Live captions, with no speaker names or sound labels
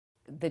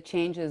the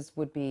changes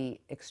would be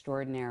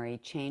extraordinary,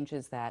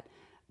 changes that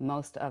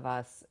most of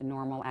us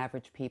normal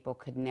average people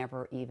could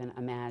never even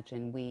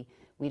imagine. We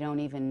don't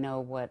even know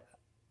what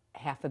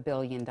 $500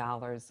 million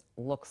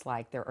looks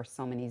like. There are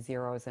so many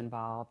zeros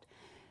involved.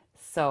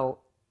 So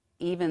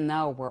even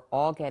though we're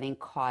all getting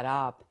caught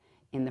up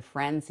in the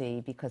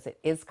frenzy, because it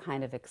is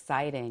kind of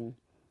exciting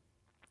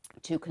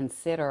to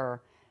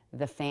consider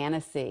the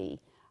fantasy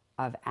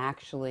of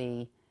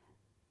actually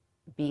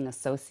being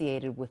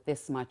associated with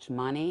this much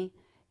money,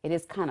 it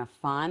is kind of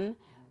fun,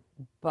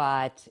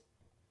 but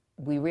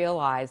we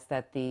realize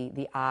that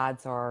the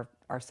odds are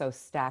so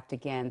stacked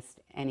against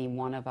any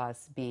one of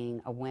us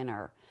being a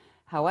winner.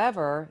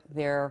 However,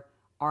 there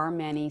are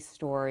many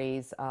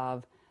stories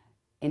of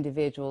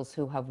individuals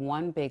who have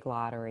won big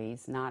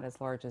lotteries, not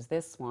as large as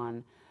this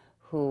one,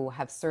 who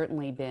have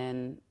certainly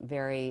been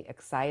very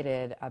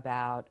excited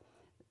about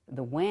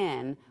the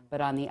win, but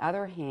on the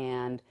other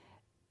hand,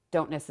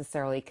 don't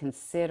necessarily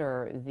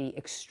consider the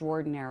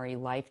extraordinary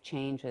life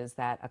changes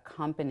that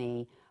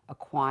accompany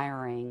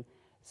acquiring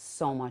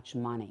so much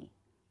money.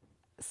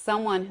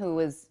 Someone who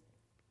is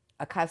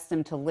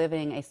accustomed to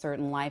living a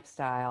certain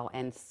lifestyle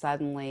and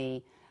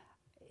suddenly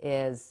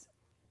is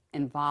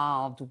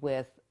involved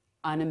with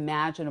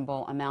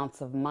unimaginable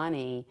amounts of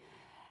money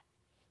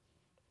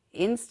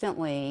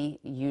instantly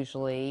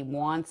usually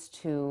wants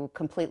to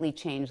completely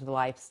change the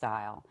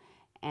lifestyle.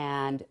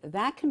 And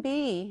that can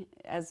be,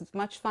 as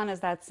much fun as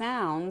that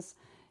sounds,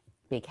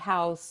 big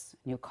house,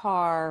 new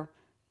car,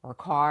 or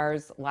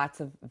cars, lots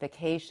of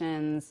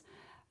vacations,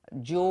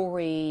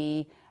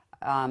 jewelry,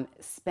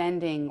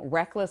 spending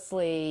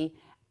recklessly.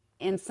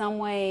 In some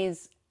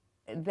ways,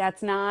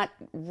 that's not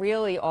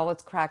really all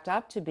it's cracked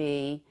up to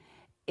be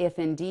if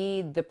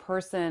indeed the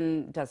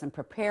person doesn't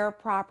prepare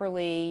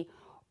properly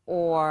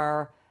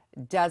or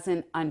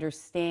doesn't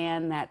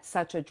understand that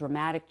such a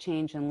dramatic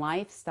change in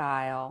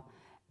lifestyle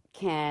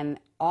can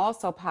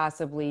also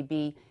possibly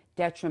be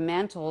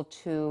detrimental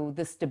to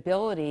the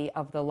stability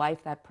of the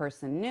life that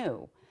person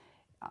knew.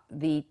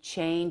 The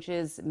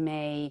changes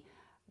may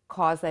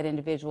cause that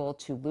individual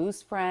to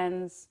lose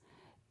friends,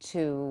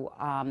 to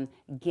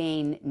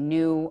gain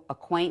new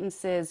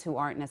acquaintances who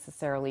aren't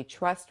necessarily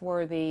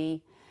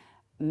trustworthy,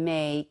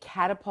 may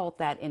catapult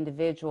that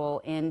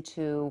individual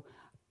into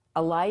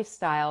a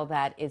lifestyle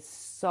that is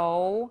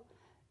so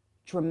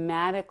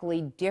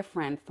dramatically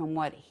different from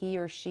what he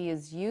or she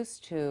is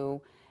used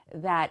to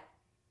that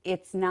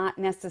it's not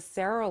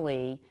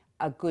necessarily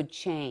a good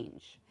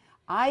change.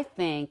 I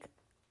think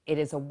it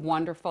is a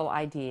wonderful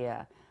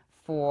idea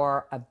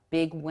for a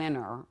big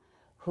winner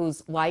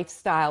whose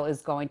lifestyle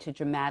is going to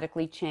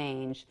dramatically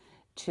change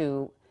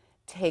to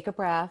take a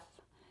breath,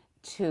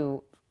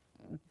 to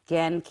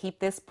again keep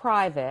this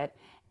private,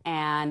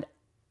 and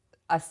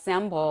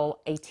assemble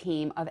a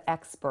team of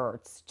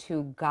experts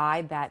to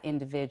guide that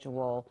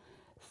individual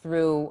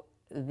through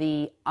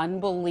the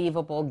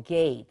unbelievable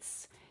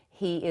gates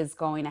he is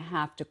going to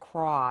have to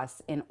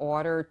cross in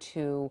order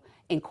to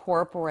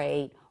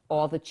incorporate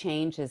all the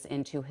changes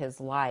into his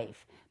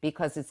life,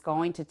 because it's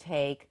going to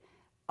take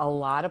a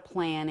lot of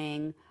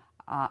planning,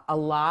 a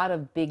lot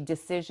of big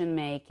decision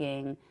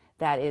making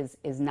that is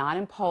not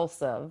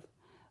impulsive,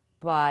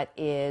 but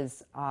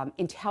is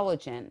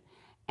intelligent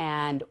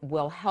and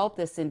will help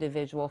this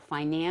individual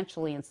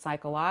financially and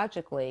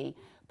psychologically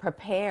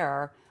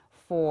prepare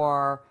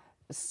for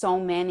so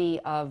many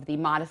of the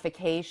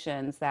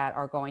modifications that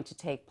are going to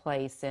take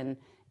place in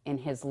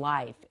his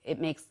life.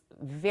 It makes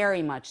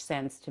very much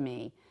sense to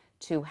me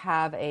to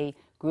have a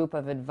group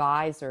of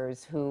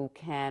advisors who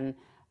can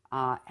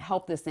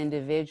help this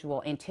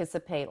individual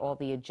anticipate all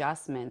the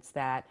adjustments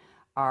that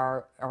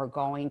are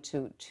going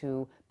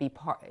to be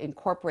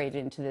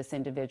incorporated into this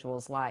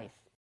individual's life.